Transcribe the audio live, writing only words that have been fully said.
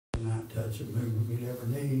touch and move, meet every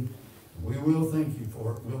need. We will thank you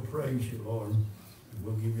for it. We'll praise you, Lord. And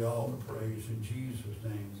we'll give you all the praise in Jesus'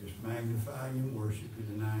 name. Just magnify you and worship you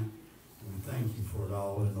tonight. And we thank you for it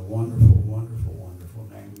all in the wonderful, wonderful, wonderful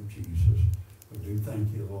name of Jesus. We do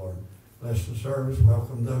thank you, Lord. Bless the service.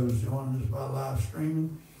 Welcome those joining us by live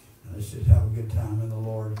streaming. And let's just have a good time in the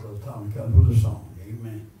Lord. Brother Tommy comes with a song.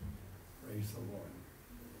 Amen. Praise the Lord.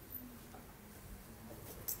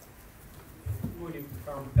 Would you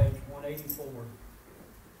turn to page 184?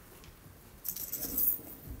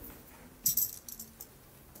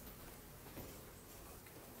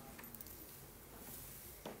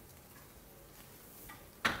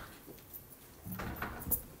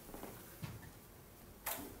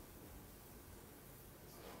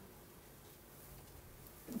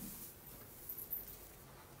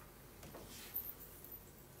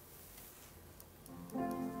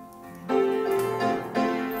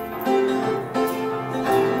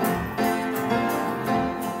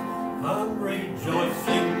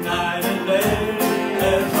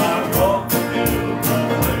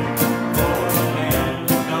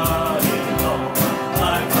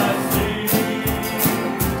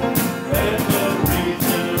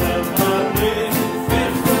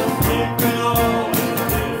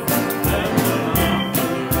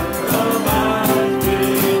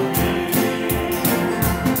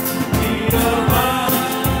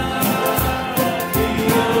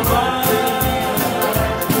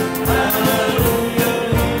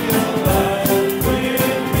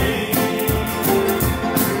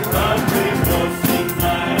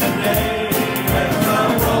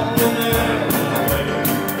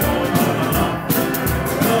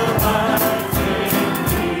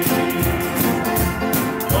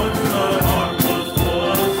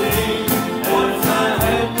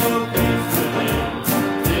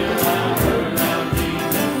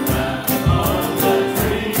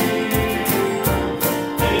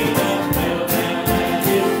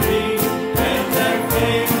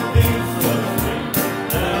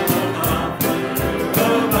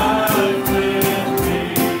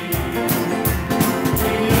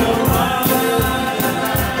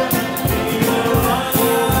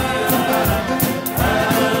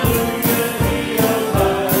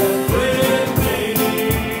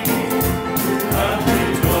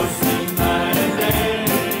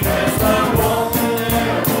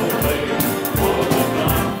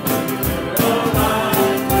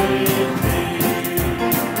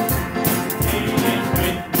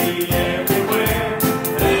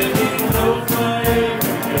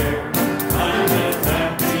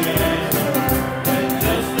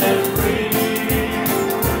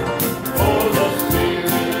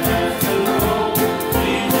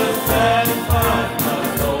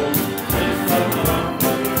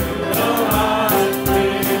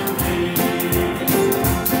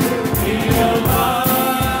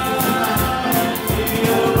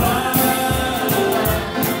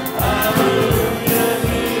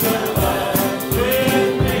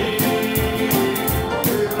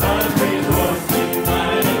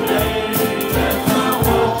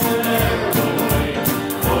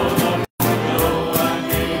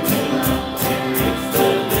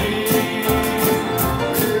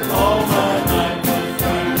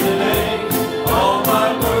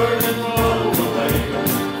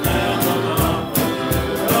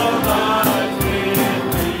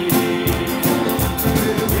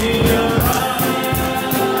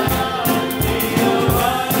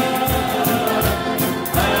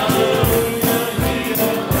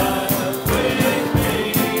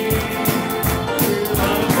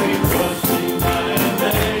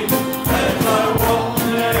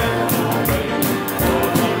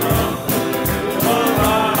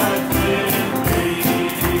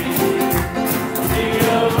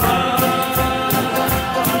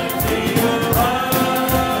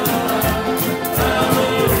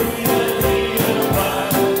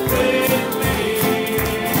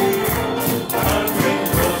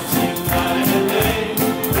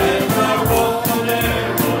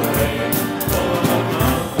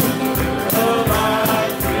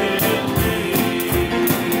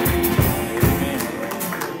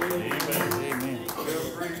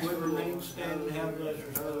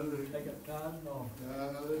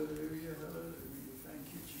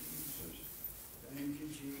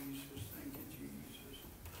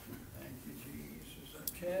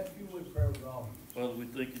 Father, we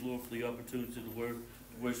thank you, Lord, for the opportunity to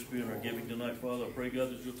worship you in our giving tonight, Father. I pray,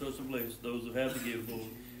 God, that you'll touch and bless those who have to give, Lord,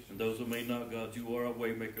 and those who may not, God. You are our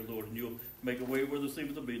way maker, Lord, and you'll make a way where there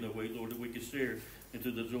seems to be no way, Lord, that we can share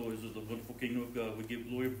into the joys of the wonderful kingdom of God. We give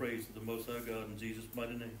glory and praise to the Most High God in Jesus'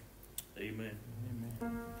 mighty name. Amen.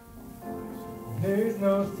 Amen. There's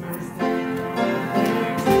no thirsty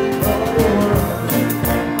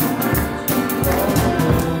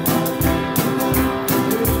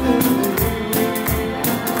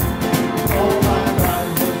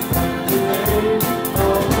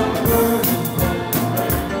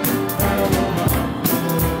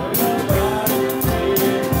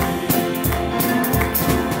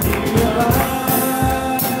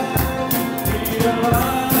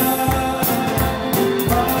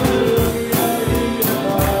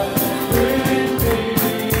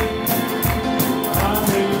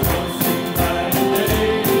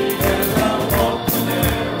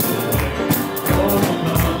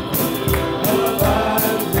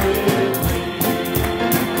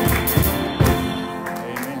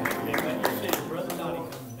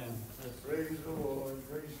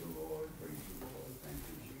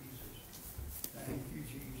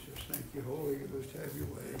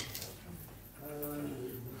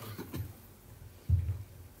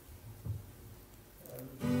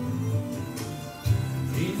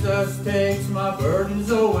Jesus takes my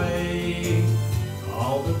burdens away,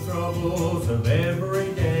 all the troubles of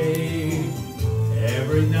every day.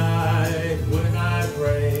 Every night when I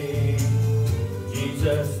pray,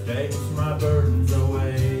 Jesus takes my burdens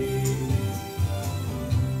away.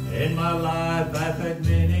 In my life I've had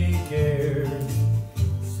many cares,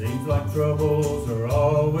 seems like troubles are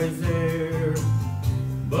always there,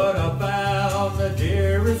 but I found the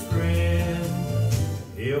dearest friend,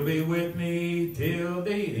 He'll be with me till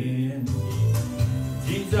the end.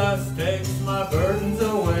 Jesus takes my burdens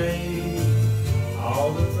away,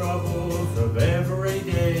 all the troubles of every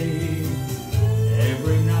day.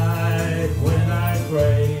 Every night when I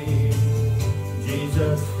pray,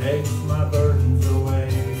 Jesus takes my burdens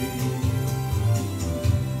away.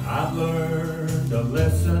 I've learned a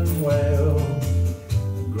lesson well,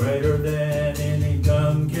 greater than any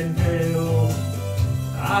tongue can tell.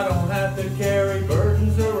 I don't have to carry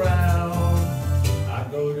burdens around. I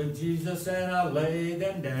go to Jesus and I lay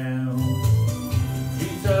them down.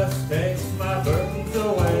 Jesus takes my burdens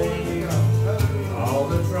away, all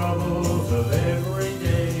the troubles of every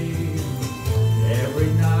day.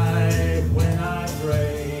 Every night when I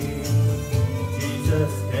pray,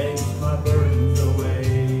 Jesus takes my burdens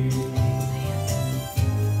away.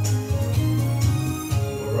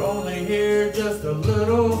 We're only here just a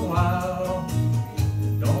little while,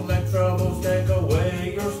 don't let troubles take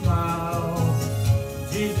away your smile.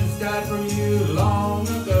 Jesus died for you long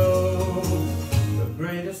ago, the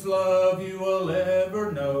greatest love you will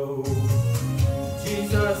ever know.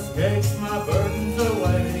 Jesus takes my burdens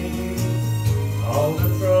away, all the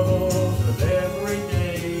troubles of every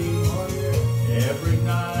day. Every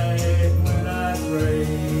night when I pray,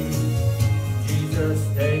 Jesus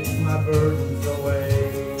takes my burdens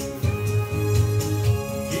away.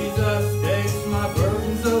 Jesus takes my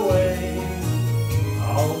burdens away,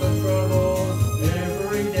 all the troubles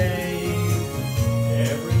every day.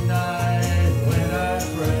 Every night when I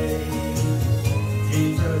pray,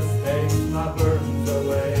 Jesus takes my burdens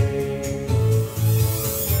away.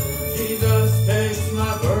 Jesus takes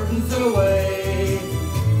my burdens away,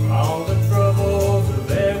 all the troubles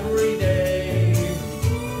of every day.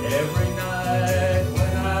 Every night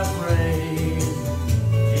when I pray,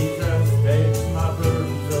 Jesus takes my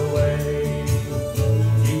burdens away.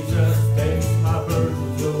 Jesus takes my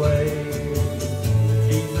burdens away.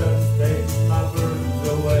 Jesus takes my burdens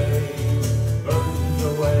away. Burdens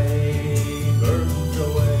away, burdens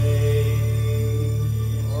away.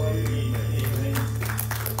 Amen.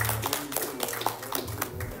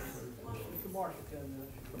 Mr. Marshall, come now.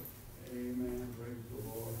 Amen. Praise the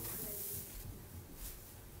Lord.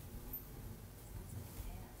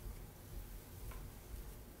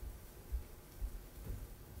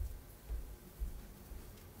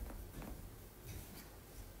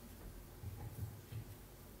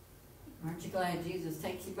 Aren't you glad Jesus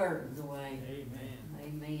takes your burdens away? Amen.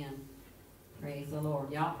 Amen. Praise the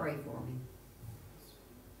Lord. Y'all pray for me.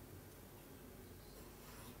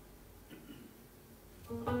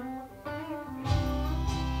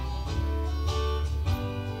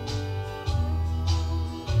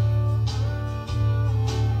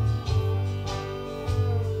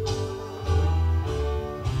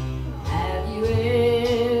 Have you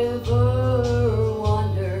ever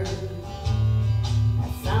wondered,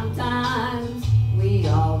 as sometimes we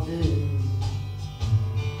all do,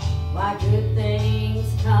 why good things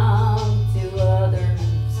come to others,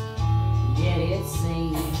 yet it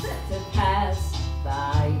seems to pass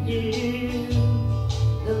by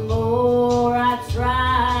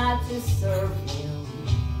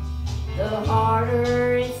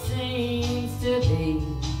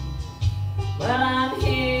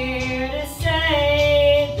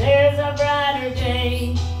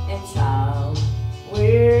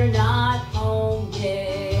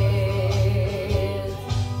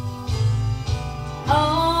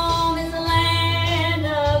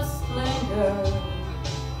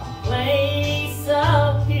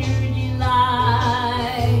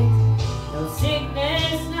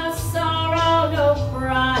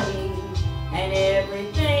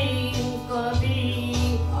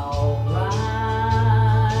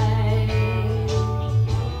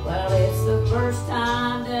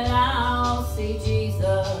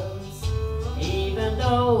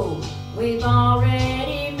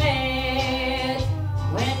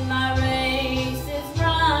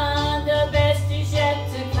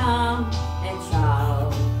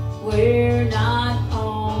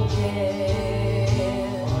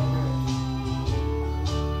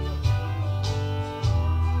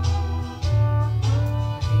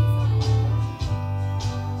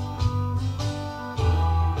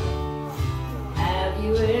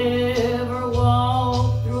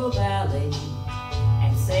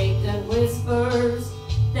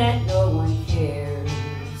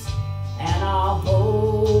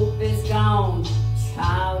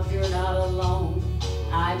you're not alone.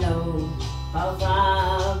 I know, 'cause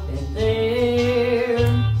I've been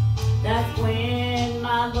there. That's when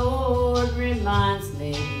my Lord reminds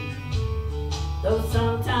me, though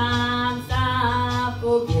sometimes I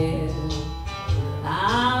forget.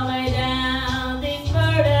 I'll lay down these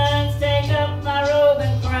burdens, take up my robe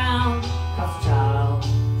and crown, 'cause child,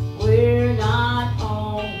 we're not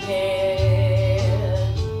home yet.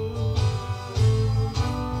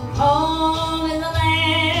 Home in the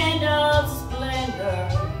land of splendor,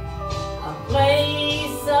 a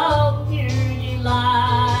place of pure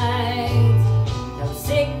delight. No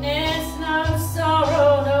sickness, no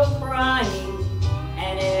sorrow, no crying,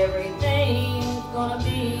 and everything's gonna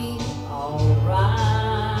be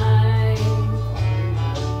alright.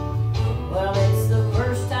 Well, it's the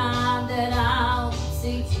first time that I'll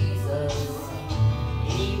see Jesus,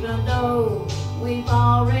 even though we've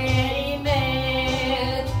already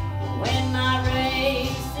met. When my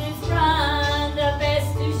race is run, the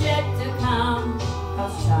best is yet to come,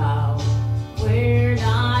 'cause child, we're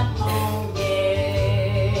not home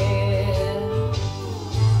yet.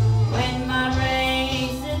 When my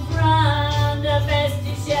race is run, the best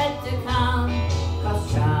is yet to come, 'cause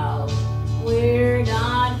child, we're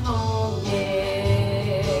not home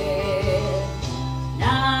yet.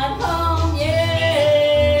 Not home yet.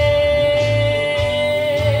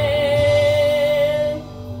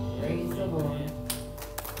 Praise the Lord.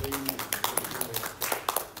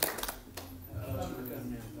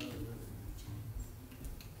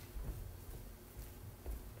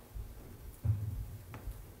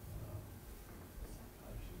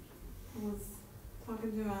 I was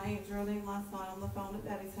talking to my Aunt Geraldine last night on the phone at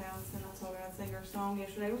Daddy's house, and I told her I'd sing her song.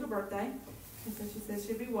 Yesterday was her birthday, and so she said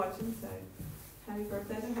she'd be watching, so happy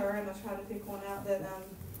birthday to her, and I tried to pick one out that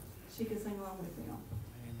she could sing along with me on.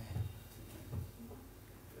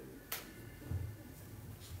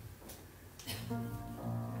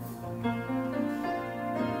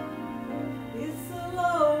 It's a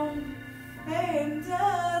long and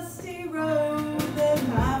dusty road that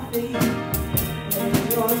my feet and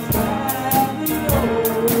yours traveling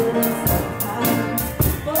over sometimes.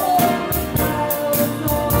 Oh, the clouds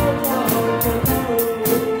all dark and low.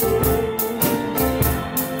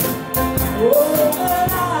 Oh,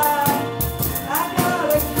 but I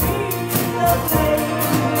gotta keep the faith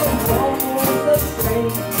and almost the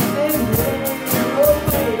strength and then oh,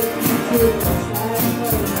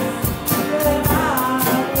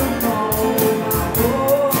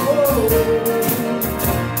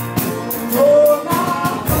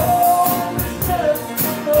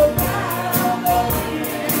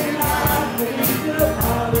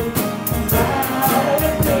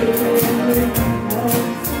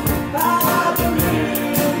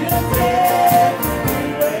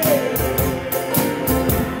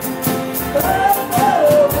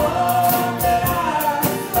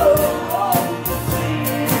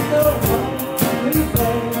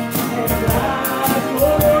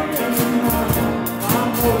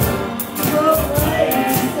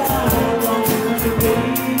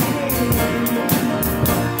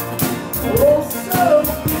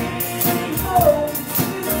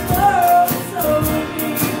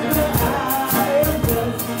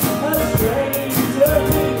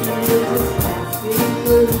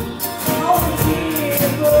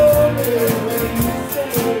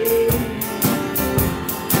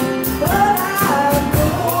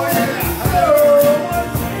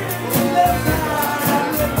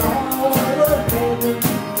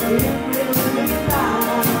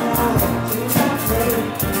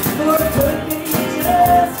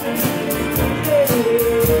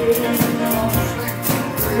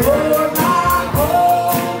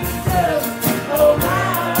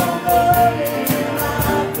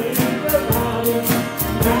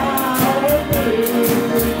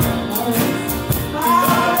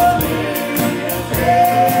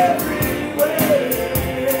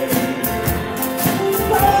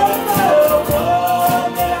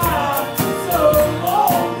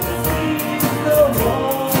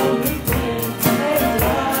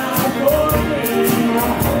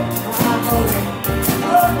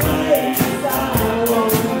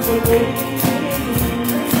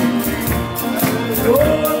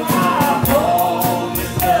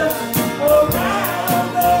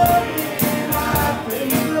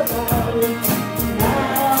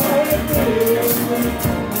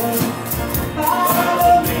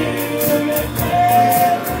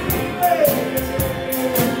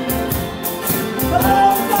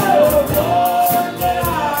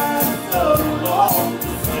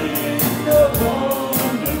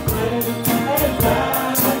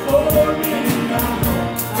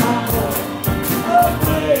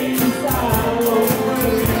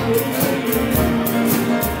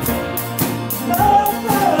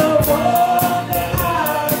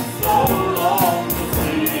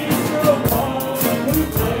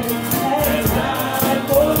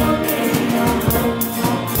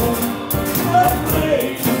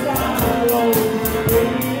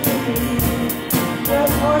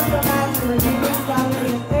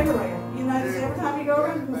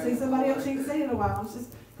 while. It's just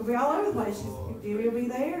gonna be all over the place. Jimmy will be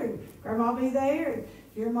there, and Grandma will be there, and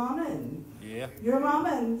your mama, and your mama,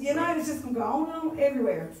 and it's just gonna go on and on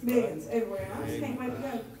everywhere. Millions everywhere. I just can't wait to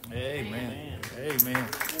go. Amen. Amen. Amen.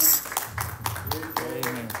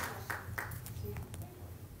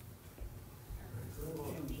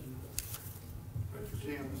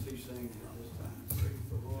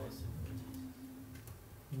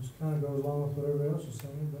 This kind of goes along with what everybody else is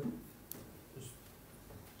saying, but just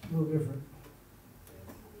a little different.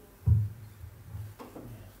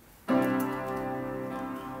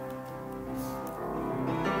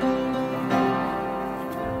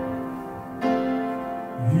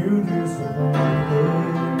 You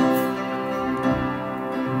disappointed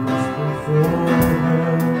just before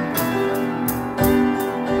hell.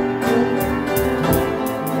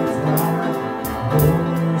 It's like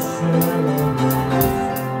holy celebration.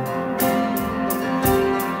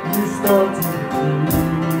 You start to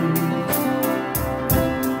believe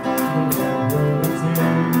that what it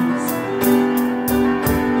takes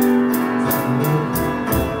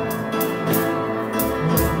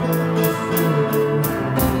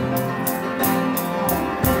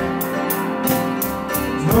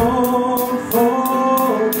don't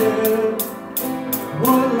forget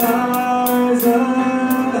what lies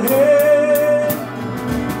ahead.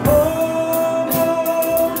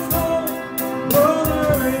 Almost home,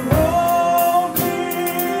 brother, it won't be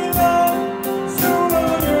long. Soon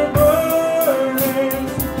all your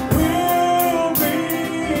burdens will be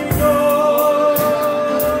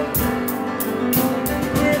gone.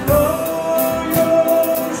 With all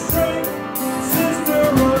your strength, sister,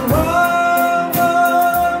 run wild,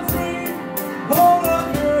 run free. Hold up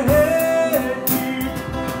your head, keep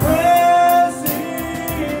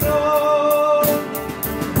pressing on.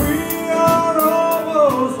 We are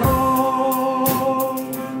almost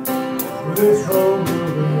home. This road will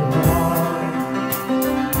be hard,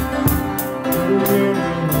 but we'll win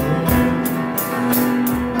in the end.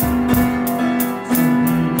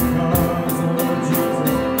 Simply because of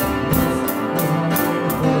Jesus, this is my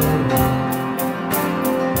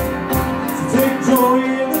So take joy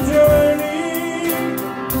in the journey,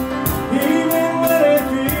 even when it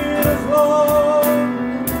feels long.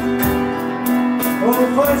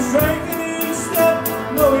 Oh, find strength in each step,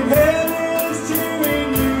 knowing heaven is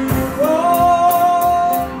cheering you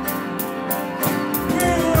on.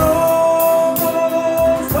 We're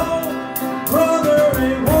almost home, brother,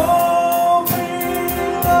 it won't be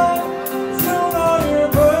long. Soon all your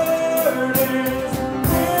burdens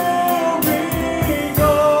will be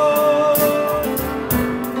gone.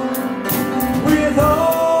 With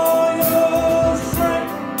all your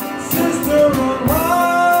strength, sister, run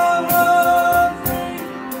wild, run free.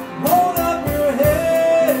 Hold up your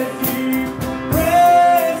head, keep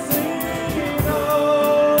pressing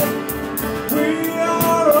on. We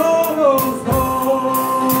are almost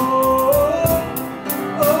home,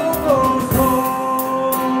 almost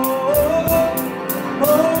home,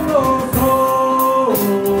 almost home.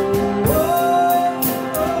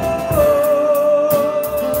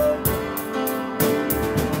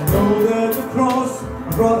 I know that the cross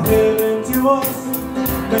brought heaven to us.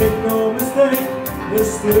 Make no mistake,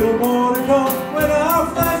 there's still more to come. When our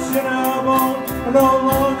flesh and our bone are no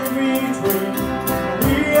longer between,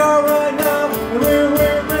 we are right now and where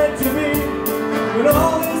we're meant to be. When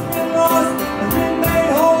all has been lost has been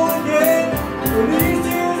made whole again. When these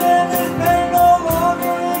tears and this pain no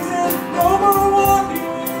longer exist, no more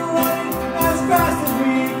walking and running as fast as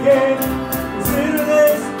we can. Consider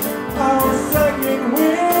this our second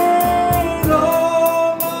wind.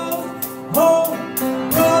 Almost home,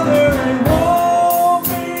 brother, it won't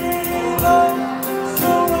be long.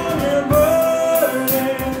 Soon all your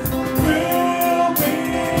burdens will be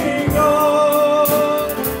gone.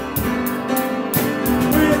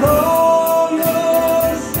 With all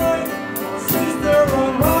your strength, sister,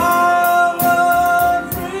 run wild, run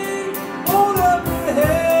free. Hold up your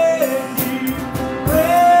head, keep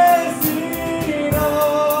pressing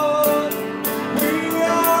on. We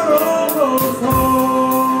are almost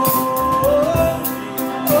home,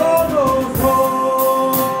 almost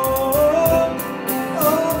home,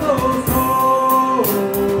 almost home.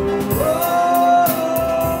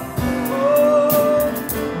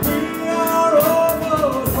 We are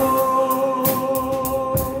almost home.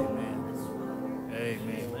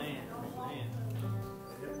 Amen.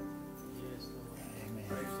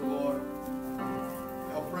 Praise the Lord.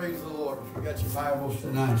 Well, praise the Lord. If you got your Bibles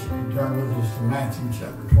tonight, you can turn with us to Matthew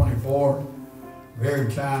chapter 24.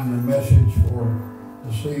 Very timely message for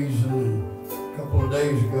the season. And a couple of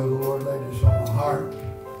days ago, the Lord laid this on my heart.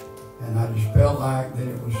 And I just felt like that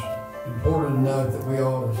it was important enough that we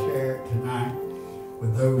ought to share it tonight.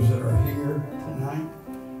 with those that are here tonight,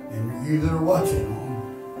 and you that are watching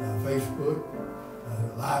on Facebook,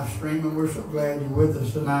 live streaming. We're so glad you're with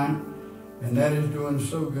us tonight, and that is doing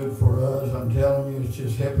so good for us. I'm telling you, it's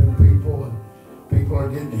just helping people, and people are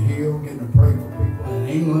getting healed, getting to pray for people in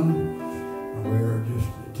England. We're just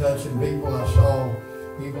touching people. I saw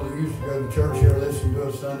people that used to go to church here listen to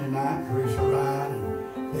us Sunday night, Teresa Ryan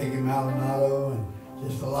and Peggy Maldonado, and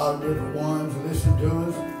just a lot of different ones listen to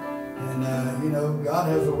us. And, you know, God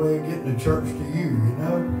has a way of getting the church to you, you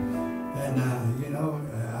know. And, you know,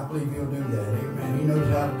 I believe He'll do that. Amen. He knows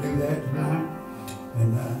how to do that tonight.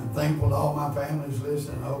 And I'm thankful to all my families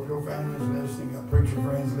listening. I hope your family's listening. Got preacher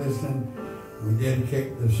friends listening. We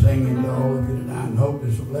dedicate the singing to all of you tonight and hope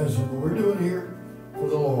it's a blessing. But we're doing here for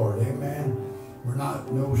the Lord. Amen. We're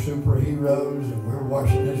not no superheroes, and we're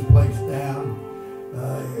washing this place down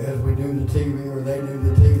as we do the TV or they do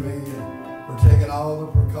the TV. And we're taking all the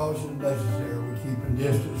precautions necessary. We're keeping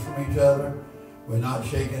distance from each other. We're not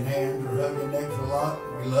shaking hands or hugging necks a lot.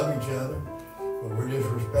 We love each other. But we're just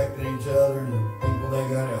respecting each other and the people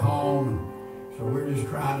they got at home. And so we're just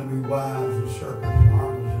trying to be wise as serpents and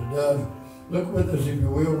harmless as doves. Look with us, if you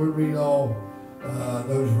will. We'll read all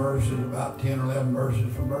those verses, about 10 or 11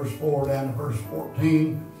 verses from verse 4 down to verse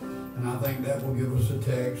 14. And I think that will give us a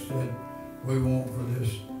text that we want for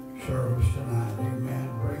this service tonight. Amen.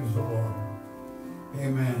 Praise the Lord.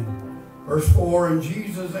 Amen. Verse 4, and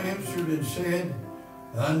Jesus answered and said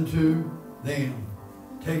unto them,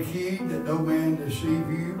 take heed that no man deceive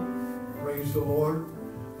you. Praise the Lord.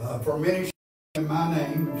 For many shall in my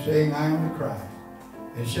name, saying, I am the Christ,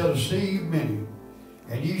 and shall deceive many.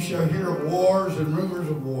 And ye shall hear of wars and rumors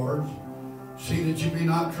of wars. See that ye be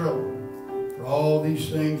not troubled. For all these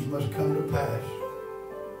things must come to pass.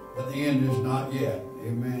 But the end is not yet.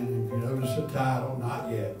 Amen. If you notice the title, not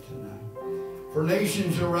yet tonight. For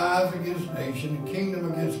nation shall rise against nation, and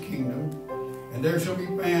kingdom against kingdom. And there shall be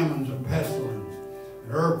famines and pestilence,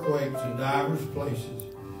 and earthquakes in divers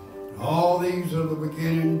places. And all these are the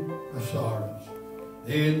beginning of sorrows.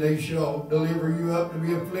 Then they shall deliver you up to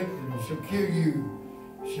be afflicted, and shall kill you,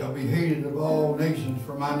 shall be hated of all nations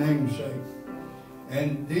for my name's sake.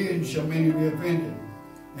 And then shall many be offended,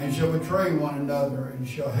 and shall betray one another, and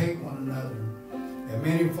shall hate one another. And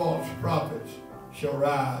many false prophets shall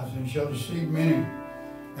rise, and shall deceive many.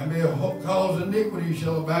 And because iniquity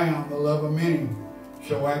shall abound, the love of many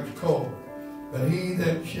shall wax cold. But he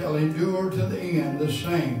that shall endure to the end, the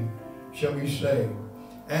same shall be saved.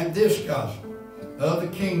 And this gospel of the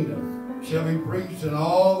kingdom shall be preached in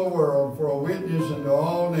all the world for a witness unto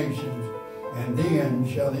all nations, and then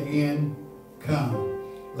shall the end come.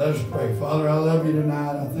 Let us pray. Father, I love you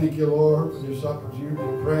tonight. I thank you, Lord, for this opportunity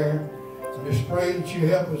of prayer. I just pray that you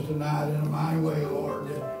help us tonight in a mighty way, Lord,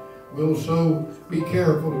 that we'll so be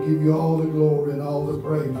careful to give you all the glory and all the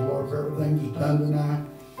praise, Lord, for everything that's done tonight.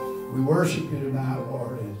 We worship you tonight,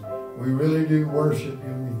 Lord, and we really do worship you,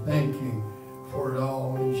 and we thank you for it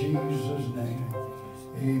all in Jesus' name.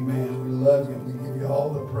 Amen. We love you. We give you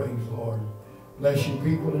all the praise, Lord. Bless you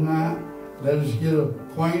people tonight. Let us get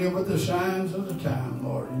acquainted with the signs of the time,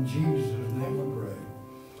 Lord. In Jesus' name we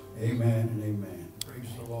pray. Amen and amen. Praise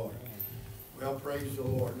the Lord. Well, praise the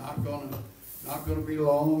Lord. Not gonna be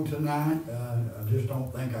long tonight. I just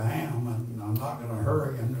don't think I am. I'm not going to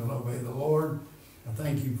hurry. I'm going to obey the Lord. I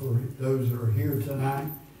thank you for those that are here tonight.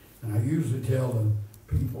 And I usually tell the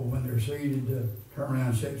people when they're seated to turn around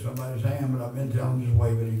and shake somebody's hand, but I've been telling them just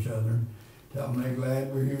wave at each other. Tell them they're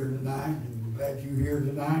glad we're here tonight, and we're glad you're here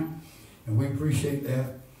tonight. And we appreciate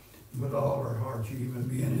that with all our hearts, you even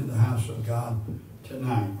being in the house of God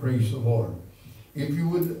tonight. Praise the Lord. If you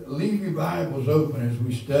would leave your Bibles open as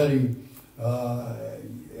we study,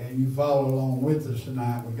 and you follow along with us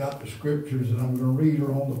tonight, we got the scriptures that I'm going to read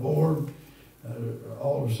are on the board.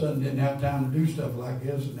 All of a sudden didn't have time to do stuff like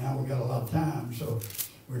this, and now we got a lot of time. So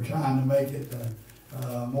we're trying to make it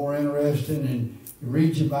more interesting, and you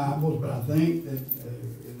read your Bibles, but I think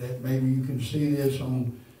that maybe you can see this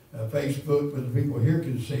on Facebook, but the people here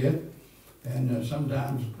can see it. And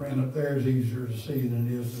sometimes the print up there is easier to see than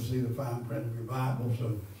it is to see the fine print of your Bible.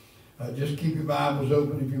 So just keep your Bibles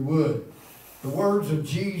open if you would. The words of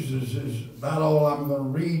Jesus is about all I'm going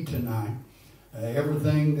to read tonight.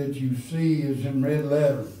 Everything that you see is in red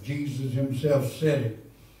letters. Jesus himself said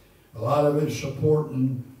it. A lot of it's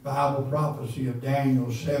supporting Bible prophecy of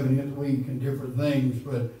Daniel's 70th week and different things,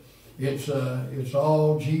 but it's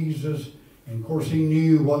all Jesus. And of course he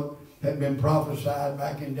knew what had been prophesied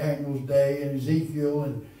back in Daniel's day, and Ezekiel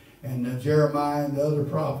and Jeremiah and the other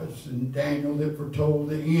prophets and Daniel that foretold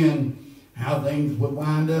the end, how things would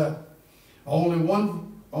wind up. Only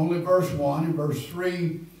verse 1 and verse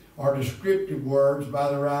 3 are descriptive words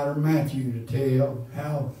by the writer Matthew to tell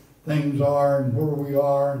how things are and where we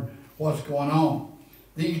are and what's going on.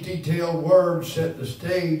 These detailed words set the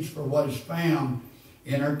stage for what is found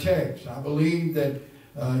in our text. I believe that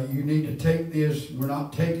you need to take this. We're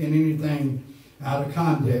not taking anything out of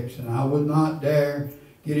context, and I would not dare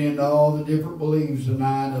get into all the different beliefs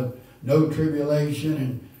tonight of no tribulation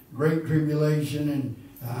and great tribulation, and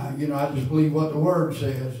I just believe what the Word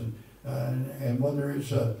says, and whether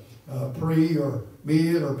it's a pre or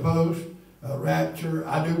mid or post rapture,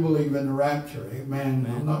 I do believe in the rapture. Amen.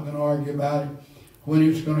 I'm not going to argue about it when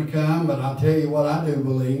it's going to come, but I'll tell you what I do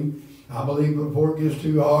believe. I believe before it gets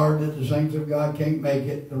too hard that the saints of God can't make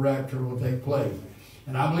it, the rapture will take place.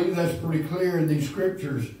 And I believe that's pretty clear in these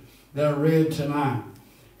scriptures that I read tonight.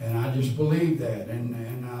 And I just believe that.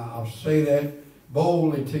 And I'll say that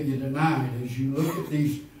boldly to you tonight. As you look at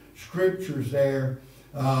these scriptures there,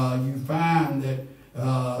 you find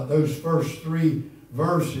that those first 3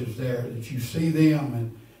 verses there, that you see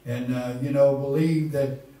them and believe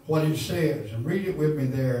that what it says. And read it with me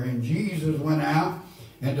there. And Jesus went out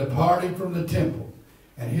and departed from the temple.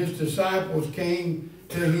 And his disciples came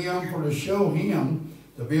to him for to show him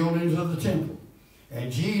the buildings of the temple.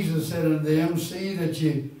 And Jesus said unto them,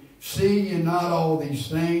 See ye not all these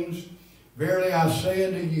things? Verily I say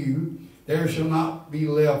unto you, there shall not be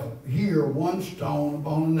left here one stone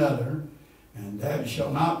upon another, and that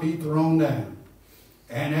shall not be thrown down.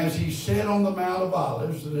 And as he sat on the Mount of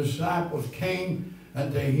Olives, the disciples came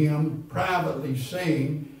unto him privately,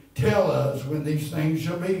 saying, Tell us when these things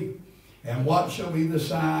shall be, and what shall be the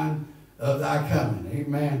sign of thy coming.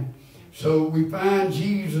 Amen. So we find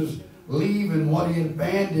Jesus leaving what he had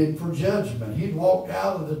abandoned for judgment. He'd walked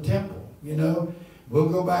out of the temple, We'll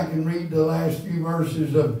go back and read the last few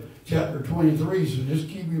verses of chapter 23, so just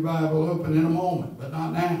keep your Bible open in a moment, but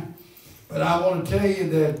not now. But I want to tell you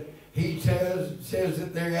that he says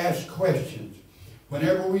that they ask questions.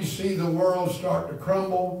 Whenever we see the world start to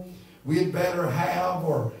crumble, we'd better have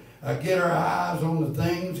or get our eyes on the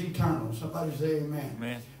things eternal. Somebody say amen.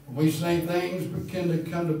 Amen. When we say things begin to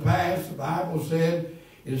come to pass, the Bible said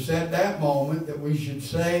it's at that moment that we should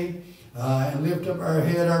say and lift up our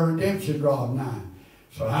head, our redemption draweth nigh.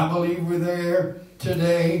 So I believe we're there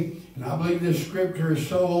today, and I believe this scripture is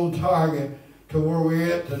so on target to where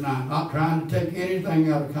we're at tonight. Not trying to take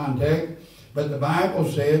anything out of context, but the Bible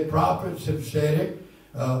said, prophets have said it,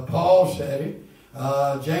 Paul said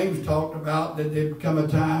it, James talked about that there'd come a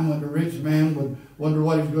time when the rich man would wonder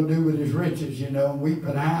what he's going to do with his riches, weep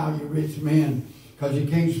and howl, you rich men, because you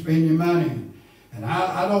can't spend your money. And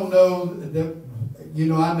I don't know that,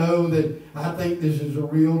 I know that I think this is a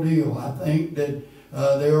real deal. I think that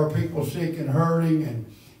there are people sick and hurting,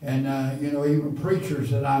 and even preachers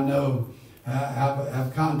that I know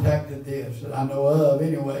have contacted this, that I know of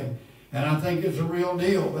anyway. And I think it's a real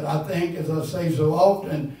deal. But I think, as I say so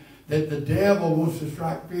often, that the devil wants to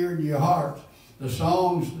strike fear into your hearts. The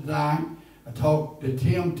songs tonight,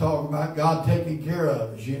 Tim talked about God taking care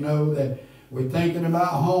of us. That we're thinking about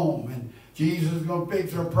home, and Jesus is going to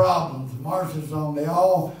fix our problems. Marcia's song, they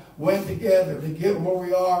all went together to get where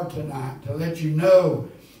we are tonight, to let you know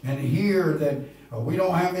and hear that we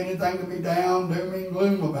don't have anything to be down, doom, and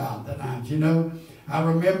gloom about tonight. I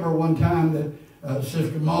remember one time that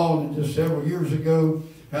Sister Malden, just several years ago,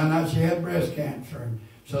 found out she had breast cancer. And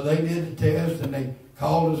so they did the test, and they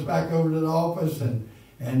called us back over to the office,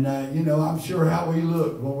 and I'm sure how we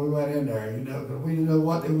looked when we went in there, because we didn't know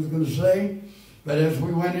what they was going to say. But as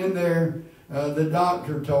we went in there, the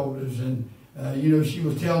doctor told us, and she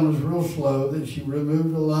was telling us real slow that she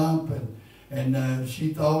removed a lump, and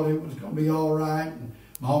she thought it was going to be all right. And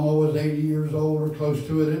Mama was 80 years old or close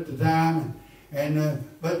to it at the time.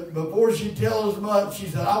 But before she tells us much, she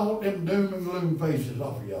said, I want them doom and gloom faces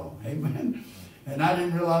off of y'all. Amen. And I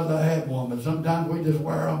didn't realize I had one, but sometimes we just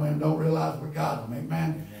wear them and don't realize we got them.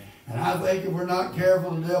 Amen. And I think if we're not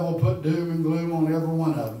careful, the devil will put doom and gloom on every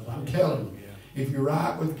one of us. I'm telling you. If you're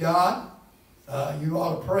right with God, you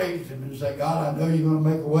ought to praise him and say, God, I know you're going to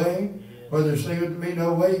make a way. Where there seems to be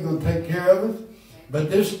no way, you're going to take care of us. But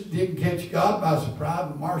this didn't catch God by surprise.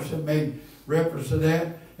 And Marcia made reference to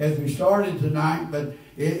that as we started tonight. But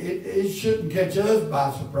it shouldn't catch us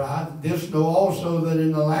by surprise. This know also that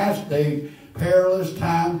in the last days, perilous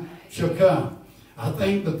time shall come. I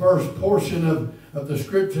think the first portion of the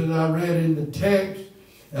scripture that I read in the text,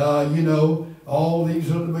 all these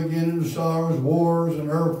are the beginning of sorrows, wars and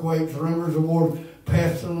earthquakes, rumors of wars,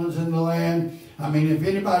 pestilence in the land. I mean, if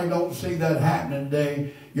anybody don't see that happening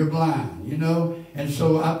today, you're blind, And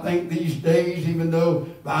so I think these days, even though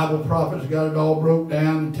Bible prophets got it all broke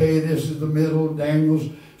down and tell you this is the middle of Daniel's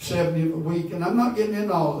 70 a week. And I'm not getting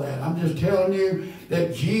into all of that. I'm just telling you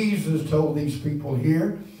that Jesus told these people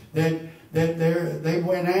here that they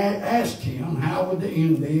went and asked him how would the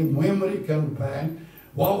end be and when would it come to pass.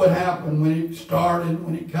 What would happen when it started,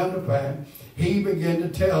 when it come to pass. He began to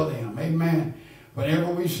tell them, amen.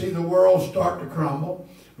 Whenever we see the world start to crumble,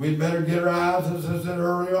 we'd better get our eyes, as I said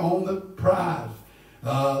earlier, on the prize.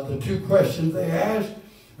 The two questions they asked,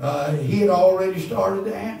 he had already started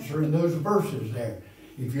to answer in those verses there.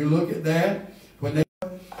 If you look at that,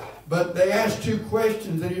 but they asked two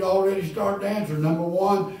questions that he'd already started to answer. Number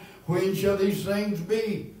one, when shall these things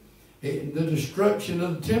be? The destruction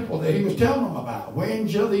of the temple that he was telling them about. When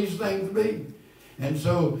shall these things be? And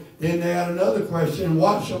so then they had another question,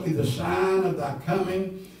 what shall be the sign of thy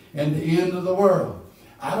coming and the end of the world?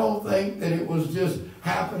 I don't think that it was just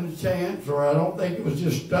happen to chance, or I don't think it was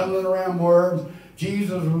just stumbling around words.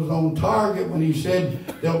 Jesus was on target when he said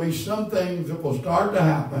there'll be some things that will start to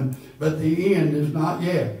happen, but the end is not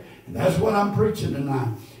yet. And that's what I'm preaching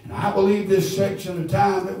tonight. And I believe this section of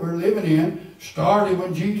time that we're living in started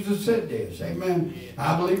when Jesus said this. Amen.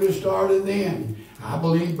 I believe it started then. I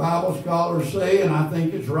believe Bible scholars say, and I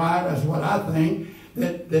think it's right, that's what I think,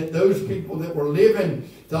 that those people that were living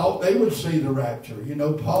thought they would see the rapture. You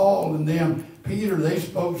know, Paul and them, Peter, they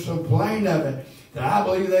spoke so plain of it that I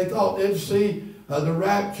believe they thought they'd see the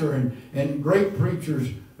rapture. And great preachers,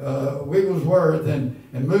 Wigglesworth and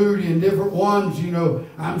Moody and different ones, you know,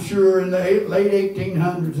 I'm sure in the late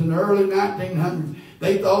 1800s and the early 1900s,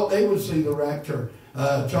 they thought they would see the rapture.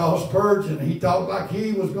 Charles Spurgeon, he talked like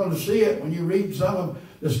he was going to see it when you read some of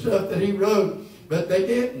the stuff that he wrote, but they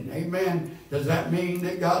didn't. Amen. Does that mean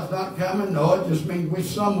that God's not coming? No, it just means we're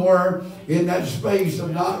somewhere in that space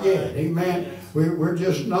of not yet. Amen. We're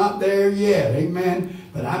just not there yet. Amen.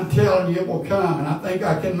 But I'm telling you, it will come. And I think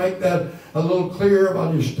I can make that a little clearer if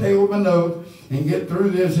I just stay with my notes and get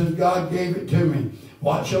through this as God gave it to me.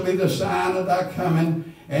 What shall be the sign of thy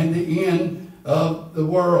coming and the end of the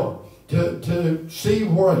world? To see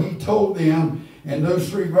where he told them in those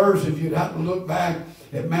three verses, you'd have to look back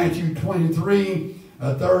at Matthew 23,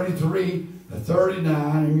 33,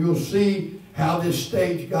 39, and you'll see how this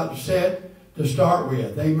stage got set to start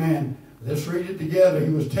with. Amen. Let's read it together.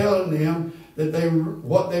 He was telling them that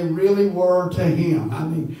what they really were to him. I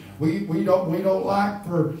mean, we don't like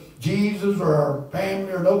for Jesus or our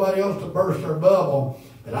family or nobody else to burst our bubble.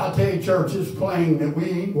 But I'll tell you, church, it's plain that we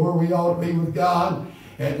ain't where we ought to be with God.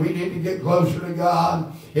 And we need to get closer to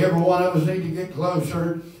God. Every one of us need to get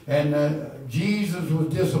closer. And Jesus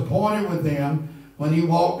was disappointed with them when he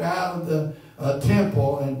walked out of the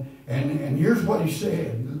temple. And here's what he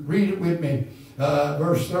said. Read it with me.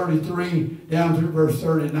 Verse 33 down through verse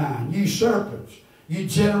 39. Ye serpents, ye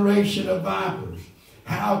generation of vipers,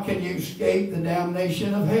 how can you escape the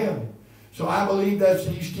damnation of hell? So I believe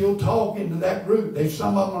he's still talking to that group. There's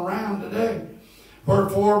some of them around today.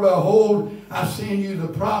 Wherefore, behold, I send you the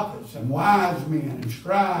prophets and wise men and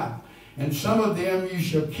scribes, and some of them you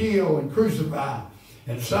shall kill and crucify,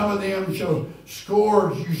 and some of them shall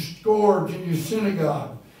scourge in your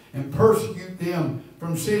synagogue, and persecute them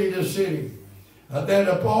from city to city, that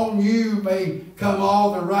upon you may come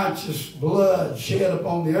all the righteous blood shed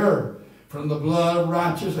upon the earth, from the blood of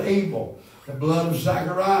righteous Abel, the blood of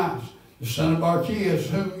Zacharias, the son of Barchias,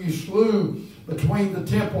 whom you slew between the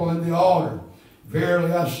temple and the altar.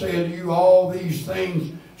 Verily I say unto you, all these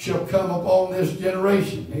things shall come upon this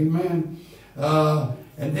generation. Amen.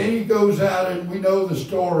 And then he goes out, and we know the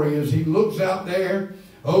story as he looks out there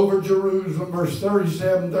over Jerusalem, verse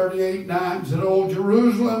 37, 38, 9, said, O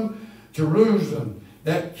Jerusalem, Jerusalem,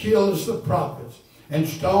 that killest the prophets, and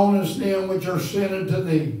stonest them which are sent unto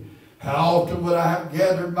thee. How often would I have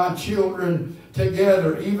gathered my children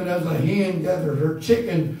together, even as a hen gathers her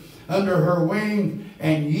chicken under her wing,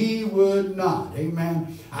 and ye would not.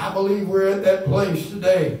 Amen. I believe we're at that place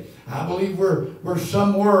today. I believe we're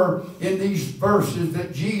somewhere in these verses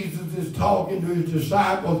that Jesus is talking to his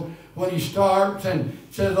disciples when he starts and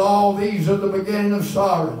says, all these are the beginning of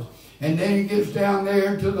sorrows. And then he gets down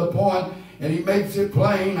there to the point and he makes it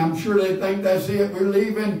plain. I'm sure they think that's it. We're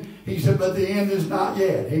leaving. He said, but the end is not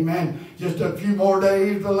yet. Amen. Just a few more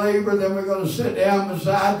days to labor, then we're going to sit down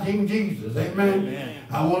beside King Jesus. Amen. Amen.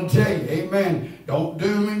 I want to tell you, amen, don't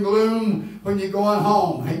doom and gloom when you're going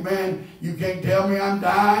home. Amen. You can't tell me I'm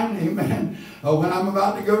dying. Amen. When I'm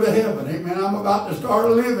about to go to heaven. Amen. I'm about to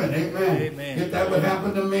start living. Amen. Amen. If that would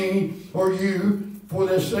happen to me or you before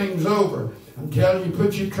this thing's over. I'm telling you,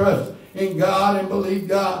 put your trust in God and believe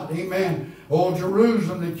God. Amen. O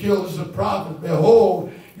Jerusalem that kills the prophets,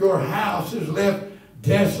 behold, your house is left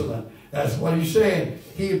desolate. That's what he said.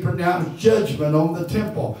 He had pronounced judgment on the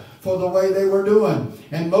temple for the way they were doing.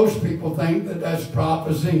 And most people think that that's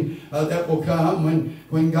prophecy that will come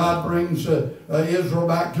when God brings Israel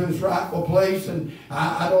back to its rightful place. And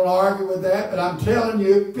I don't argue with that, but I'm telling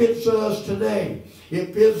you, it fits us today.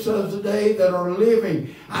 It fits us today that are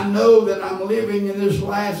living. I know that I'm living in this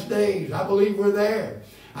last days. I believe we're there.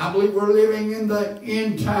 I believe we're living in the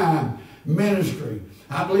end time ministry.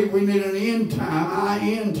 I believe we need an end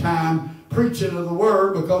time preaching of the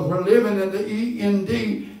word, because we're living in the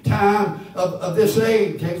end time of this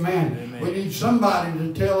age. Amen. Amen. We need somebody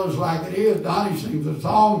to tell us like it is. Donnie sings a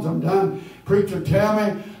song sometimes. Preacher, tell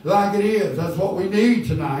me like it is. That's what we need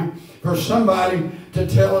tonight, for somebody to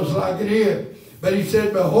tell us like it is. But he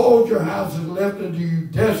said, behold, your house is left unto you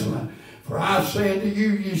desolate. For I say unto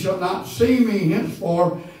you, ye shall not see me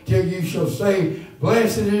henceforth, till ye shall say,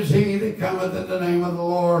 blessed is he that cometh in the name of the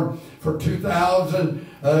Lord. For 2,000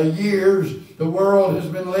 years, the world has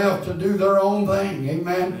been left to do their own thing.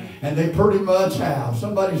 Amen. And they pretty much have.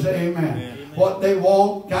 Somebody say amen. Amen. What they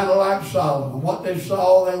want, kind of like Solomon. What they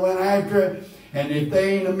saw, they went after it. And if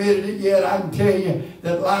they ain't admitted it yet, I can tell you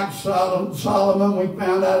that like Solomon, we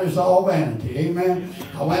found out it's all vanity. Amen.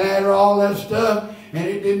 I went after all that stuff, and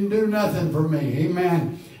it didn't do nothing for me.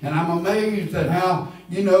 Amen. And I'm amazed at how,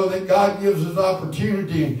 that God gives us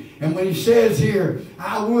opportunity. And when he says here,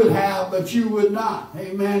 I would have, but you would not.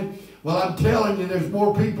 Amen. Well, I'm telling you, there's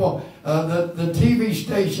more people. The TV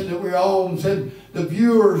station that we're on said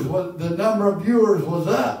the number of viewers was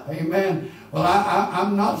up. Amen. Well,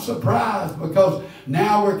 I'm not surprised, because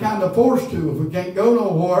now we're kind of forced to. If we can't go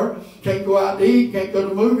nowhere, can't go out to eat, can't go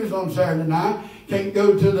to movies on Saturday night, can't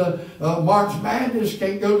go to the March Madness,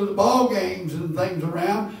 can't go to the ball games and things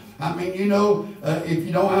around. I mean, if you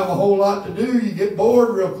don't have a whole lot to do, you get bored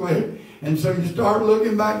real quick. And so you start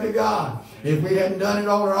looking back to God. If we hadn't done it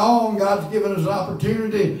on our own, God's given us an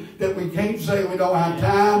opportunity that we can't say we don't have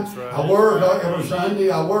time. Right. I work every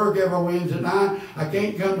Sunday. I work every Wednesday night. I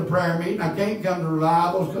can't come to prayer meeting. I can't come to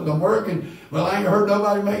revivals because I'm working. Well, I ain't heard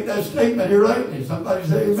nobody make that statement here lately. Somebody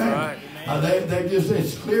say amen. Right.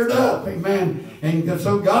 It's cleared up. Amen. And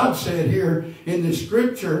so God said here in the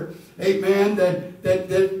scripture, amen,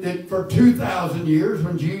 that for 2,000 years,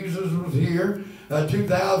 when Jesus was here,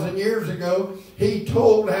 2,000 years ago, he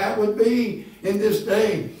told how it would be in this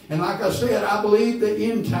day. And like I said, I believe the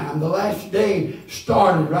end time, the last day,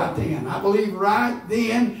 started right then. I believe right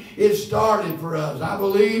then it started for us. I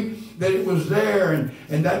believe that it was there,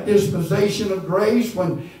 and that dispensation of grace,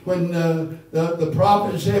 when the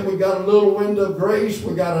prophet said we got a little window of grace,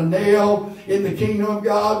 we got a nail in the kingdom of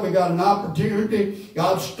God, we got an opportunity.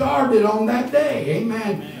 God started on that day. Amen.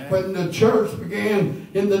 Amen. When the church began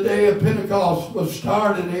in the day of Pentecost was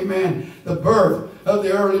started. Amen. The birth of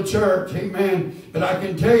the early church. Amen. But I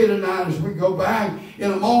can tell you tonight, as we go back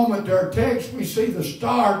in a moment to our text, we see the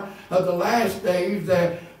start of the last days,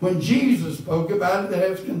 that when Jesus spoke about it, that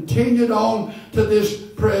has continued on to this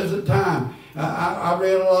present time. I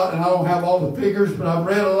read a lot, and I don't have all the figures, but I've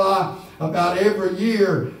read a lot about every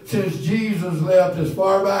year since Jesus left, as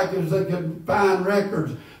far back as they could find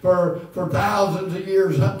records, for thousands of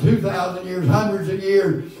years, 2,000 years, hundreds of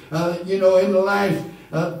years. In the last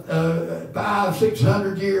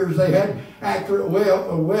 500-600 years, they had accurate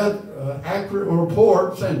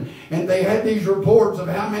reports, and they had these reports of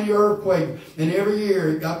how many earthquakes, and every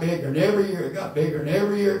year it got bigger, and every year it got bigger, and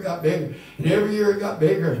every year it got bigger, and every year it got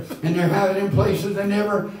bigger, and they're having it in places they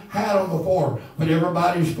never had them before, when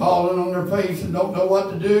everybody's falling on their face and don't know what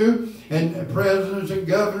to do, and presidents and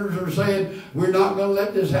governors are saying, we're not going to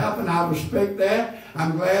let this happen. I respect that.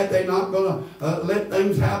 I'm glad they're not going to let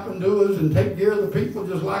things happen to us and take care of the people,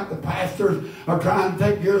 just like the pastors are trying to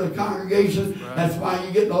take care of the congregation. Right. That's why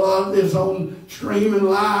you're getting a lot of this on stream and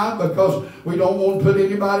live, because we don't want to put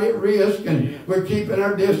anybody at risk, and we're keeping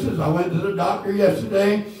our distance. I went to the doctor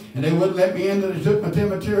yesterday, and they wouldn't let me in until they took my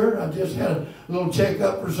temperature. I just had a little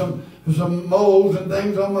checkup for some moles and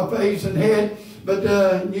things on my face and head. But,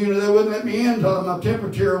 they wouldn't let me in until my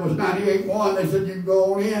temperature was 98.1. They said, you can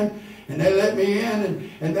go on in. And they let me in,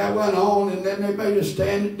 and that went on, and then they made us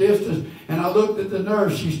stand at distance. And I looked at the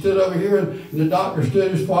nurse. She stood over here, and the doctor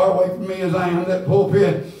stood as far away from me as I am in that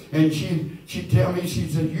pulpit. And she'd tell me, she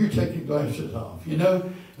said, you take your glasses off,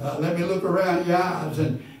 let me look around your eyes.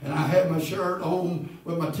 And I had my shirt on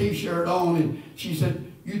with my T-shirt on, and she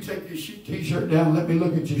said, you take your T-shirt down, let me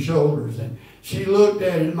look at your shoulders. And she looked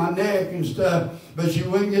at it, and my neck and stuff, but she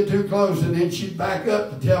wouldn't get too close. And then she'd back up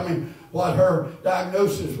to tell me what her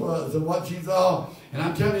diagnosis was and what she thought. And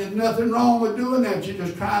I'm telling you, there's nothing wrong with doing that. You're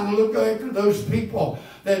just trying to look after those people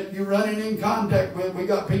that you're running in contact with. We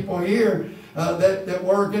got people here that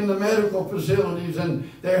work in the medical facilities, and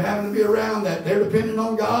they're having to be around that. They're depending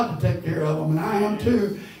on God to take care of them, and I am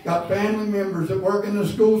too. Got family members that work in the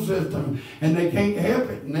school system, and they can't help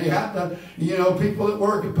it, and they have to, people that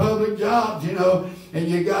work at public jobs, and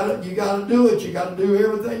you gotta do it. You gotta do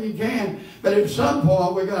everything you can. But at some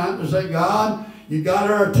point, we're gonna have to say, God, you got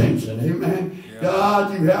our attention. Amen. Yeah.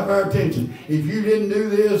 God, you have our attention. If you didn't do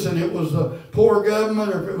this, and it was the poor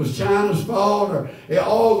government, or if it was China's fault, or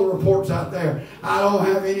all the reports out there, I don't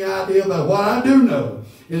have any idea. But what I do know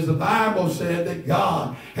is the Bible said that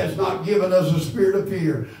God has not given us a spirit of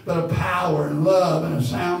fear, but a power and love and a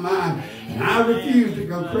sound mind. And I refuse to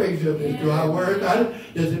go crazy of this. Do I worry about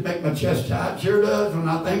it? Does it make my chest tight? Sure does. When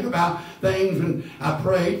I think about things, and I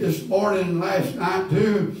prayed this morning and last night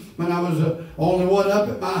too, when I was the only one up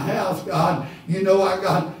at my house. God, I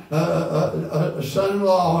got a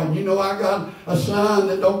son-in-law, and I got a son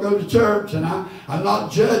that don't go to church, and I'm not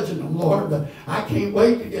judging them, Lord, but I can't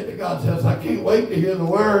wait to get to God's house. I can't wait to hear the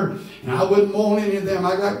word, and I wouldn't want any of them.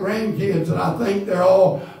 I got grandkids, and I think they're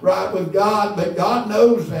all right with God, but God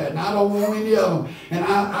knows that, and I don't want any of them. And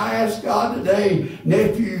I ask God today,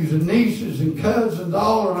 nephews and nieces and cousins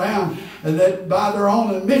all around, that by their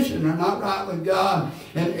own admission are not right with God.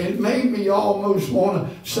 And it made me almost want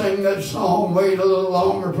to sing that song, Wait a Little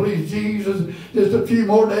Longer, Please Jesus, just a few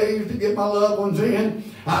more days to get my loved ones in.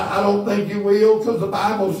 I don't think He will, because the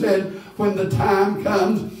Bible said when the time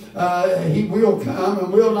comes, He will come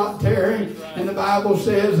and will not tarry. And the Bible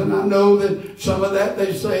says, and I know that some of that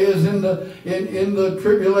they say is in the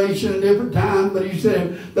tribulation at different times, but He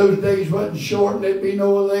said those days wasn't short, and there'd be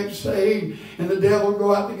no elect saved, and the devil would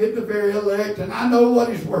go out to get the very elect. And I know what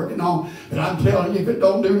he's working on, but I'm telling you, if it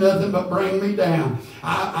don't do nothing but bring me down,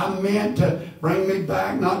 I meant to bring me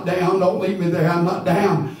back, not down. Don't leave me there. I'm not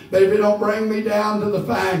down. But if it don't bring me down to the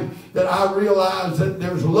fact that I realize that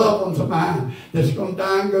there's loved ones of mine that's going to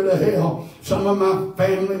die and go to hell. Some of my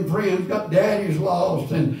family and friends got daddies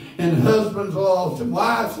lost, and husbands lost, and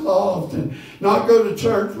wives lost, and not go to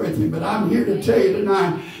church with me. But I'm here to tell you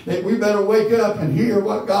tonight that we better wake up and hear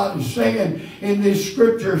what God is saying in these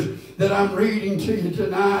scriptures that I'm reading to you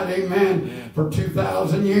tonight. Amen. For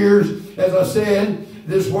 2,000 years, as I said,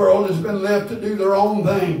 this world has been left to do their own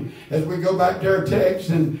thing. As we go back to our text,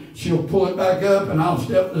 and she'll pull it back up, and I'll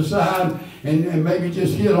step aside and maybe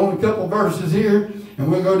just hit on a couple verses here,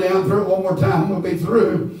 and we'll go down through it one more time. We'll be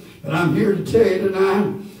through. But I'm here to tell you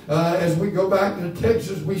tonight, as we go back to the text,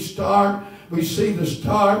 as we see the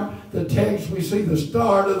start, the text, we see the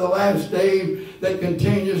start of the last day that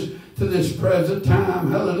continues to this present time.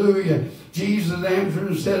 Hallelujah. Jesus answered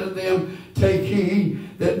and said to them, Take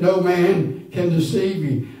heed that no man can deceive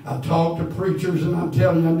you. I've talked to preachers, and I'm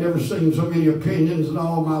telling you, I've never seen so many opinions in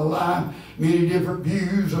all my life, many different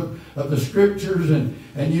views of the scriptures,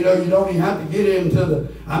 and you don't even have to get into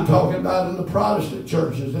I'm talking about in the Protestant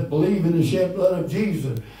churches that believe in the shed blood of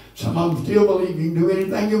Jesus. Some of them still believe you can do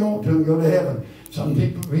anything you want to and go to heaven. Some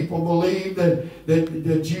people believe that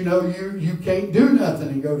you can't do nothing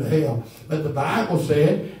and go to hell. But the Bible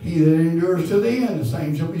said, He that endures to the end, the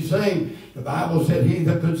same shall be saved. The Bible said, He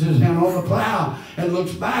that puts his hand on the plow and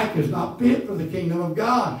looks back is not fit for the kingdom of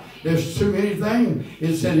God. There's too many things.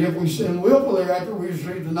 It said, if we sin willfully after we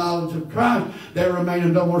receive the knowledge of Christ, there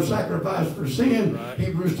remaineth no more sacrifice for sin. Right.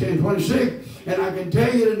 Hebrews 10:26. And I can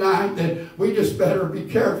tell you tonight that we just better be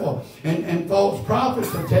careful. And false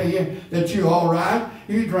prophets will tell you that you're all right.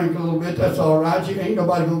 You drink a little bit, that's all right. You ain't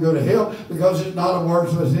nobody going to go to hell, because it's not a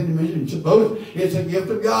worthless individual to boast. It's a gift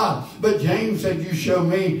of God. But James said, you show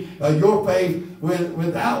me your faith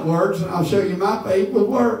without works, and I'll show you my faith with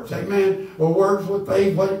works. Amen. Or works with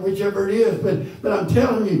faith, whichever it is. But I'm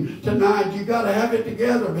telling you, tonight, you got to have it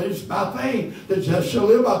together. But it's by faith. The just shall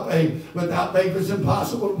live by faith. Without faith, it's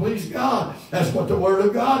impossible to please God. That's what the Word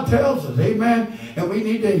of God tells us. Amen. And we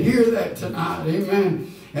need to hear that tonight.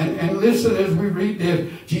 Amen. And listen as we read this.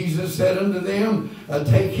 Jesus said unto them,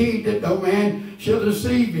 Take heed that no man shall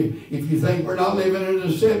deceive you. If you think we're not living in the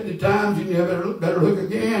deceptive times, you better look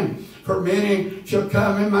again. For many shall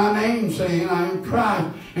come in my name, saying, I am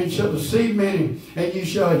Christ, and shall deceive many. And you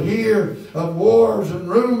shall hear of wars and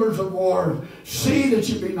rumors of wars. See that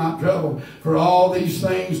you be not troubled, for all these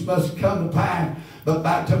things must come to pass. But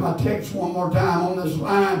back to my text one more time on this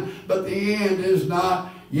line. But the end is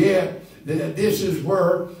not yet. This is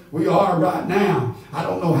where we are right now. I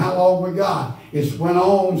don't know how long we got. It's went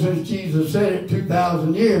on since Jesus said it,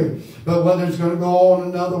 2,000 years. But whether it's going to go on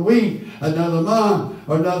another week, another month,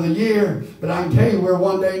 or another year, but I can tell you we're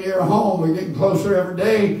one day near home. We're getting closer every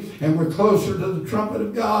day, and we're closer to the trumpet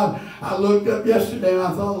of God. I looked up yesterday and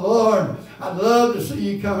I thought, Lord, I'd love to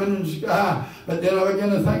see you coming in the sky. But then I began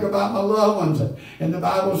to think about my loved ones. And the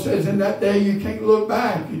Bible says in that day you can't look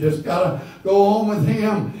back. You just got to go on with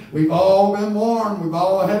Him. We've all been warned. We've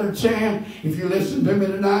all had a chance. If you listen to me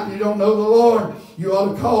tonight and you don't know the Lord, you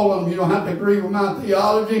ought to call Him. You don't have to agree with my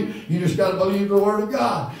theology. You just got to believe the Word of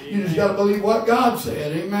God. You just got to believe what God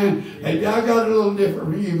said. Amen. Maybe I got it a little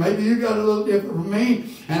different from you. Maybe you got it a little different from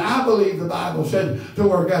me. And I believe the Bible said to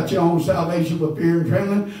work out your own salvation with fear and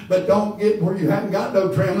trembling. But don't get where you haven't got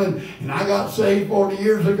no trembling. And I got saved 40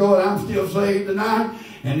 years ago and I'm still saved tonight.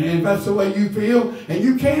 And if that's the way you feel, and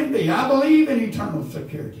you can be. I believe in eternal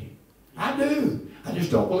security. I do. I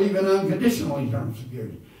just don't believe in unconditional eternal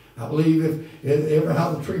security. I believe if ever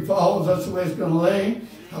how the tree falls, that's the way it's going to lay.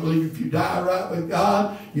 I believe if you die right with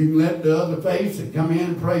God, you can let the other faiths that come in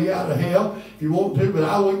and pray you out of hell if you want to, but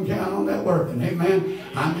I wouldn't count on that working. Amen.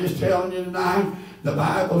 I'm just telling you tonight, the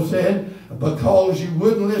Bible said, because you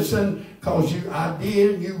wouldn't listen, because I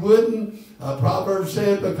did and you wouldn't. Proverbs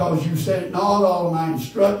said, because you said not all of my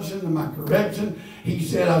instruction and my correction. He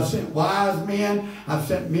said, I've sent wise men. I've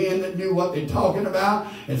sent men that knew what they're talking about.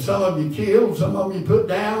 And some of you killed, some of you put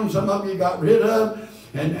down, some of you got rid of.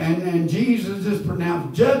 And Jesus just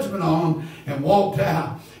pronounced judgment on them and walked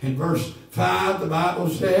out. In verse 5, the Bible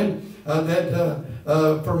said that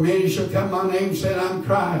for many shall come my name, saying, I'm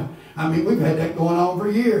Christ. I mean, we've had that going on for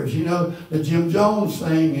years. You know, the Jim Jones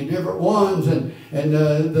thing and different ones. And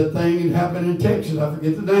the thing that happened in Texas, I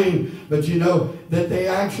forget the name. But you know, that they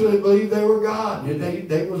actually believed they were God.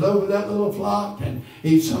 They was over that little flock. And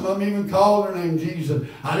some of them even called their name Jesus.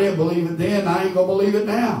 I didn't believe it then. I ain't going to believe it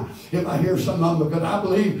now. If I hear some of them, because I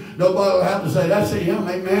believe nobody will have to say, that's him,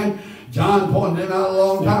 amen. John pointed him out a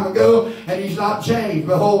long time ago, and he's not changed.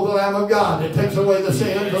 Behold, the Lamb of God that takes away the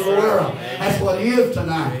sins of the world. That's what he is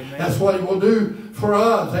tonight. That's what he will do for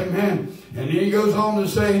us. Amen. And then he goes on to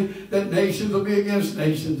say that nations will be against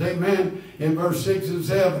nations. Amen. In verse 6 and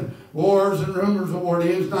 7. Wars and rumors of war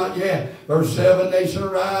ends not yet. Verse 7, nation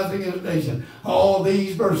arise against nation. All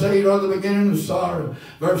these, verse 8, are the beginning of sorrow.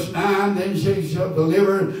 Verse 9, then she shall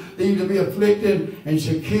deliver thee to be afflicted, and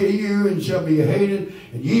shall kill you, and shall be hated,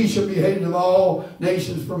 and ye shall be hated of all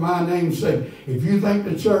nations for my name's sake. If you think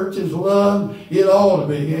the church is loved, it ought to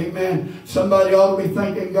be. Amen. Somebody ought to be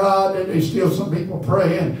thanking God that there's still some people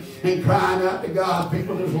praying and crying out to God.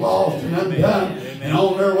 People that's lost and undone and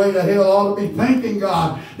on their way to hell ought to be thanking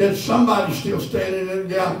God that somebody's still standing in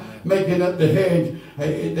the gap making up the hedge.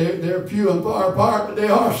 They're few and far apart, but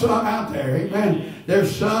there are some out there. Amen.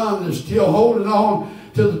 There's some that's still holding on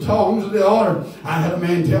to the tongs of the altar. I had a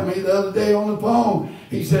man tell me the other day on the phone.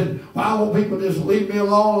 He said, why won't people just leave me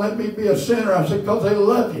alone, let me be a sinner? I said, because they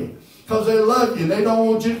love you. Because they love you. They don't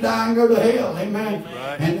want you to die and go to hell. Amen.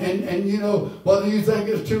 Right. And you know, whether you think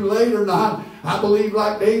it's too late or not, I believe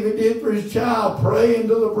like David did for his child, pray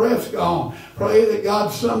until the breath's gone. Pray that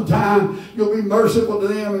God sometime you'll be merciful to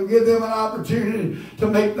them and give them an opportunity to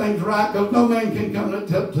make things right, because no man can come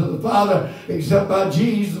to the Father except by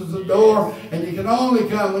Jesus the door. And you can only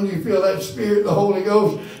come when you feel that Spirit, the Holy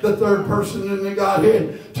Ghost, the third person in the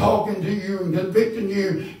Godhead, talking to you and convicting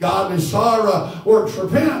you. Godly sorrow works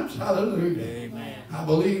repentance. Hallelujah. Amen. I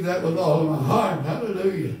believe that with all of my heart.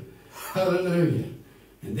 Hallelujah. Hallelujah.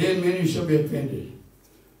 And then many shall be offended.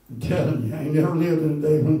 I'm telling you, I ain't never lived in a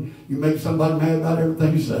day when you make somebody mad about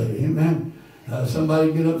everything you say. Amen.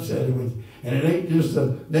 Somebody get upset with you. And it ain't just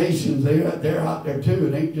the nations. They're out there too.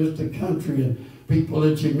 It ain't just the country and people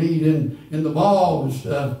that you meet in the mall and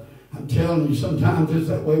stuff. I'm telling you, sometimes it's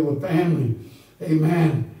that way with family.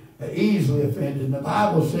 Amen. Easily offended. And the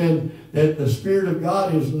Bible said that the Spirit of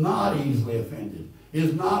God is not easily offended.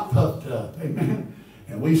 Is not puffed up. Amen.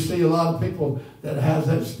 And we see a lot of people that has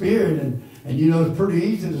that spirit, and you know, it's pretty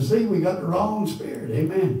easy to see we got the wrong spirit.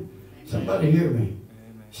 Amen. Somebody hear me.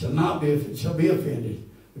 Amen. Shall be offended.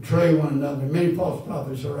 Betray one another. Many false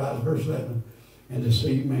prophets shall rise, verse 11, and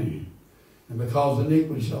deceive many. And because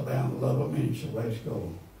iniquity shall abound, the love of many shall wax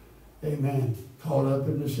cold. Amen. Caught up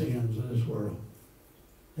in the sins of this world.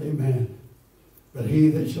 Amen. But he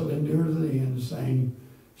that shall endure to the end, the same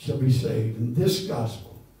shall be saved. And this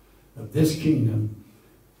gospel of this kingdom,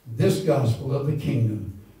 this gospel of the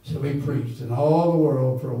kingdom shall be preached in all the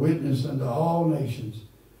world for a witness unto all nations,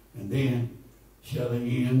 and then shall the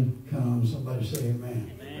end come. Somebody say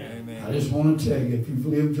amen. Amen. I just want to tell you, if you've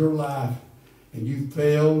lived your life and you've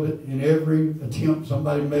failed in every attempt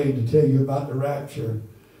somebody made to tell you about the rapture,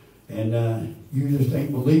 And you just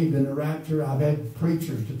ain't believed in the rapture. I've had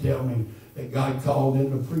preachers to tell me that God called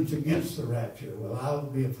them to preach against the rapture. Well, I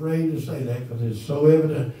would be afraid to say that because it's so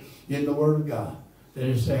evident in the Word of God that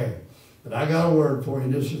it's there. But I got a word for you.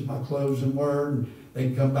 This is my closing word. And they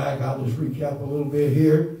can come back. I'll just recap a little bit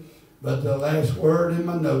here. But the last word in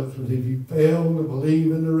my notes was, if you fail to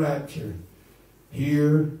believe in the rapture,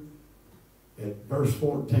 here at verse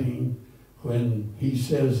 14, when he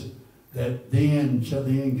says that then shall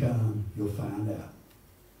the end come, you'll find out.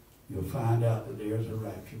 You'll find out that there's a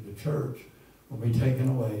rapture. The church will be taken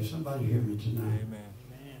away. Somebody hear me tonight.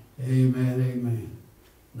 Amen. Amen, amen.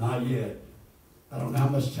 Not yet. I don't know how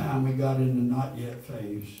much time we got in the not yet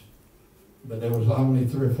phase, but there was only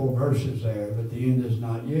 3 or 4 verses there, but the end is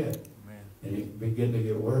not yet. Amen. And it began to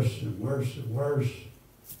get worse and worse and worse.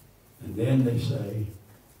 And then they say,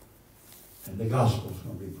 and the gospel's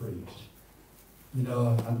going to be preached. You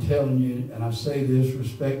know, I'm telling you, and I say this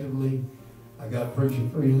respectively, I got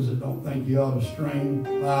preaching friends that don't think you ought to stream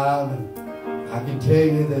live, and I can tell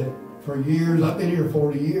you that for years, I've been here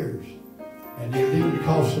 40 years, and it didn't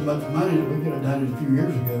cost so much money that we could have done it a few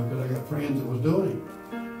years ago because I got friends that was doing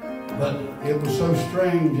it. But it was so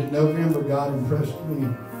strange. In November, God impressed me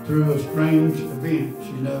through a strange event,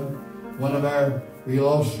 you know. We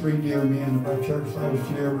lost 3 dear men of our church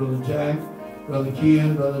last year, Brother Jack, Brother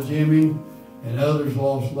Ken, Brother Jimmy, and others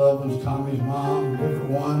lost loved ones, Tommy's mom,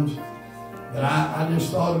 different ones. But I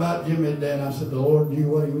just thought about Jimmy today, and I said, the Lord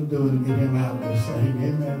knew what he was doing to get him out of this thing.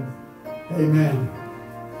 Amen. Amen.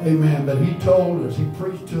 Amen. But he told us, he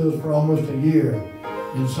preached to us for almost a year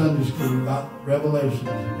in Sunday school about Revelations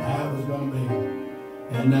and how it was going to be.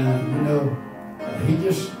 And, you know, he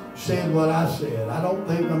just said what I said. I don't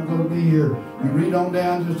think I'm going to be here. You read on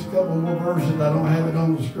down just a couple more verses. I don't have it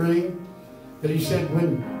on the screen. But he said,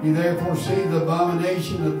 when you therefore see the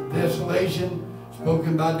abomination of desolation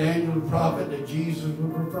spoken by Daniel the prophet that Jesus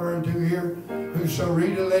was referring to here, whoso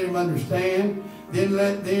readeth, let him understand. Then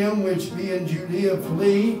let them which be in Judea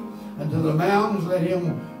flee unto the mountains. Let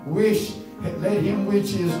him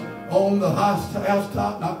which is on the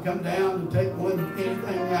housetop not come down to take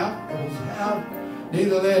anything out of his house.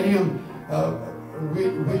 Neither let him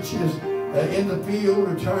which is in the field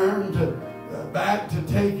return back to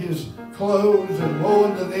take his clothes. And woe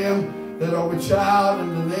unto them that are with child,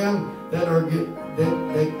 and to them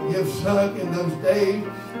that give suck in those days.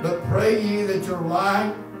 But pray ye that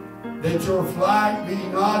your flight be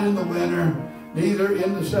not in the winter, neither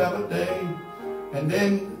in the Sabbath day. And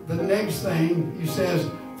then the next thing he says,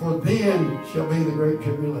 for then shall be the great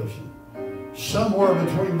tribulation. Somewhere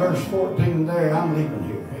between verse 14 and there, I'm leaving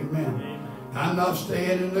here. Amen. I'm not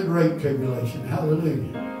staying in the great tribulation.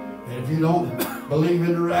 Hallelujah. And if you don't believe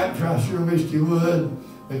in the rapture, I sure wish you would,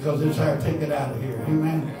 because it's our ticket out of here.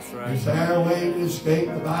 Amen. That's right. It's our way to escape.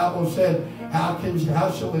 The Bible said, how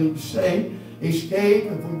shall we escape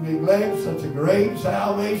if we neglect such a great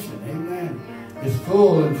salvation? Amen. It's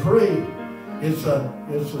full and free. It's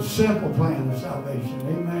a simple plan of salvation.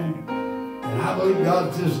 Amen. And I believe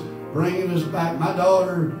God's just bringing us back. My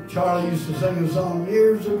daughter Charlie used to sing a song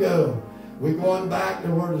years ago. We're going back to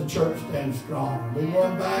where the church stands strong. We're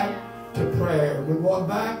going back to prayer. We're going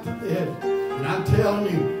back to this. And I'm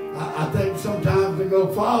telling you, I think sometimes to go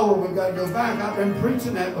forward, we've got to go back. I've been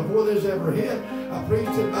preaching that before this ever hit. I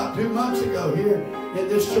preached it about 2 months ago here in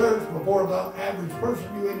this church before the average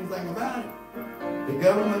person knew anything about it. The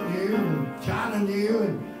government knew, and China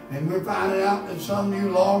knew, and we're finding out that some knew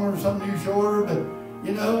longer, some knew shorter. But,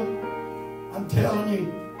 you know, I'm telling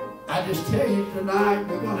you, I just tell you tonight,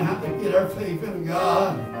 we're going to have to get our faith in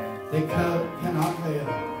God. They cannot fail.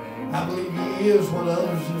 I believe he is what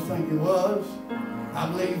others just think he was. I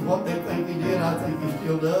believe what they think he did, I think he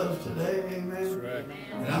still does today. Amen. Right.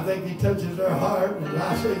 And I think he touches their heart. And as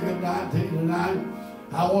I say good night to you tonight,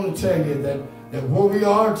 I want to tell you that where we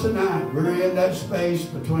are tonight, we're in that space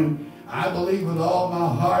between, I believe with all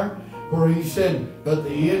my heart, where he said, but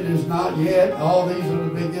the end is not yet. All these are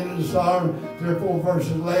the beginning of sorrow. 3 or 4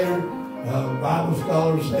 verses later, Bible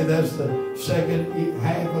scholars say that's the second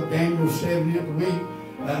half of Daniel's 70th week.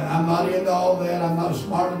 I'm not into all that. I'm not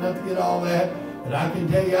smart enough to get all that. But I can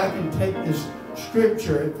tell you, I can take this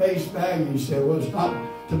scripture at face value. You say, well, it's not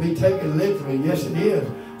to be taken literally. Yes, it is.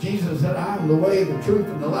 Jesus said, I am the way, the truth,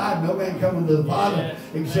 and the life. No man coming to the Father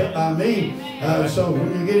except by me. So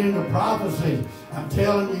when you get into prophecies, I'm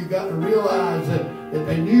telling you, you've got to realize that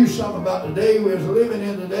they knew something about the day we was living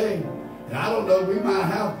in today. And I don't know, we might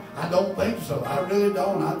have, I don't think so. I really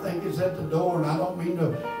don't. I think it's at the door, and I don't mean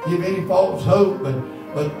to give any false hope, but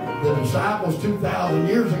the disciples 2,000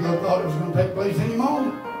 years ago thought it was going to take place any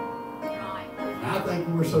moment. And I think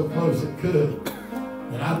we're so close it could.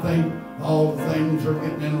 And I think all the things are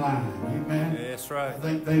getting in line. Amen. That's right. I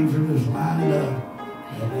think things are just lining up.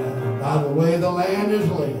 And by the way the land is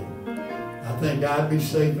led, I think I'd be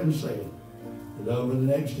safe and safe that over the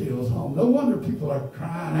next hill's home. No wonder people are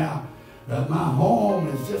crying out that my home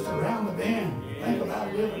is just around the bend. Think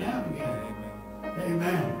about living out again.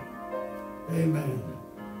 Amen. Amen.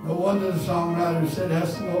 No wonder the songwriter said,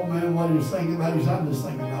 ask the old man what he's thinking about. He's, I'm just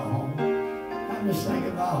thinking about home. I'm just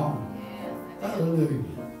thinking about home. Hallelujah.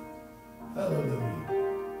 Hallelujah.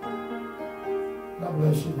 God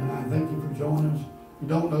bless you tonight. Thank you for joining us. If you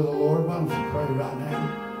don't know the Lord, why don't you pray right now?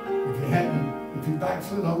 If you hadn't, if you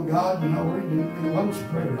backslid on God, you know where you do. Why don't you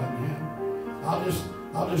pray right now?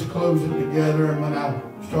 I'll just close it together, and when I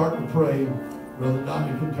start to pray, Brother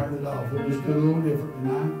Donnie can turn it off. We'll just do a little different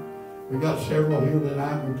tonight. We got several here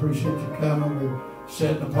tonight. We appreciate you coming. We're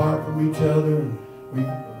setting apart from each other. And we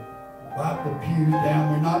wipe the pews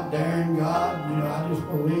down. We're not daring God. You know, I just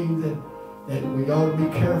believe that we ought to be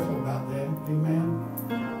careful about that. Amen.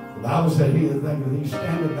 The Bible said, he that thinketh he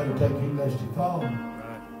standeth, better take heed lest he fall.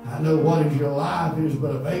 I know what is your life is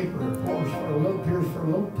but a vapor. It pours for a little, appears for a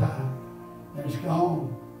little time, and it's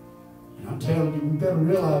gone. And I'm telling you, we better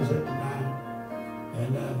realize that tonight.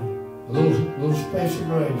 And a little special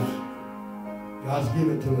grace, God's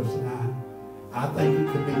given it to us tonight. I think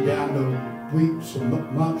it could be down to weeks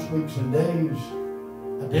and months, weeks and days.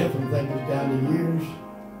 I definitely think it's down to years.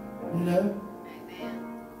 You know? Amen.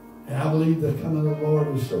 And I believe the coming of the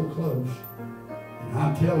Lord is so close. And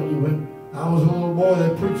I'm telling you, when I was a little boy, they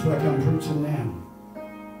preached like I'm preaching now.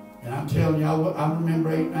 And I'm telling you, I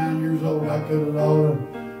remember 8, 9 years old, I'd go to the altar,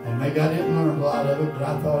 and maybe I didn't learn a lot of it, but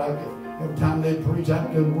I thought every time they'd preach,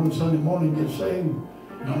 I'd go one Sunday morning and get saved.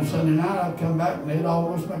 And on Sunday night, I'd come back, and they'd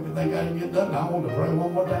always make me think I didn't get nothing. I wanted to pray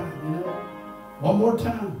one more time, you know? One more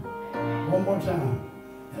time. One more time.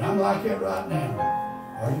 And I'm like that right now.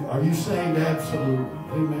 Are you saved? Absolutely.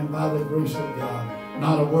 Amen. By the grace of God.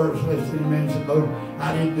 Not a word less than man said, Lord,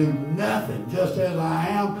 I didn't do nothing, just as I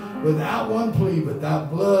am, without one plea, but thy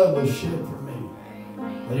blood was shed for me.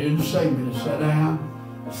 But he didn't save me to sit down,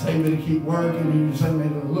 save me to keep working. He didn't save me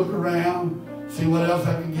to look around, see what else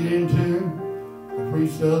I could get into. I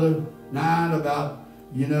preached the other night about,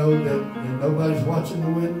 you know, that nobody's watching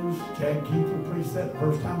the windows. Chad Keefer preached that the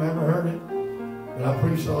first time I ever heard it. But I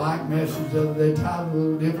preached a like message the other day, titled a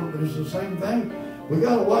little different, but it's the same thing. We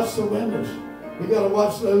got to watch the windows. We got to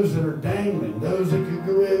watch those that are dangling, those that could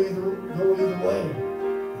go either way,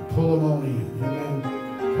 and pull them on in.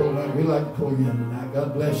 Amen. Pull them in. We like to pull you in tonight.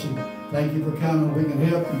 God bless you. Thank you for coming. We can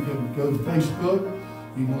help. You can go to Facebook.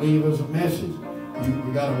 You can leave us a message.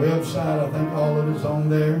 We got a website. I think all of it's on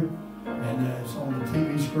there, and it's on the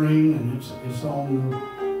TV screen, and it's on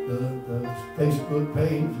the Facebook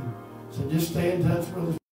page. So just stay in touch with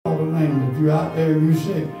us. All the name. If you're out there and you're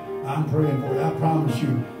sick, I'm praying for you. I promise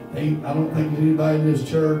you. I don't think there's anybody in this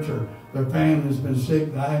church or their family has been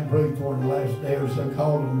sick that I haven't prayed for in the last day or so.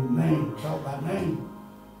 Called them name, called by name.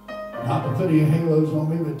 Not to put any halos on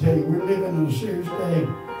me, but tell you, we're living in a serious day.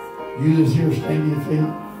 You that's here, stand to your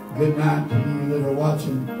feet. Good night to you that are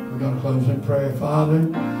watching. We're going to close in prayer. Father,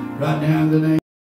 right now in the name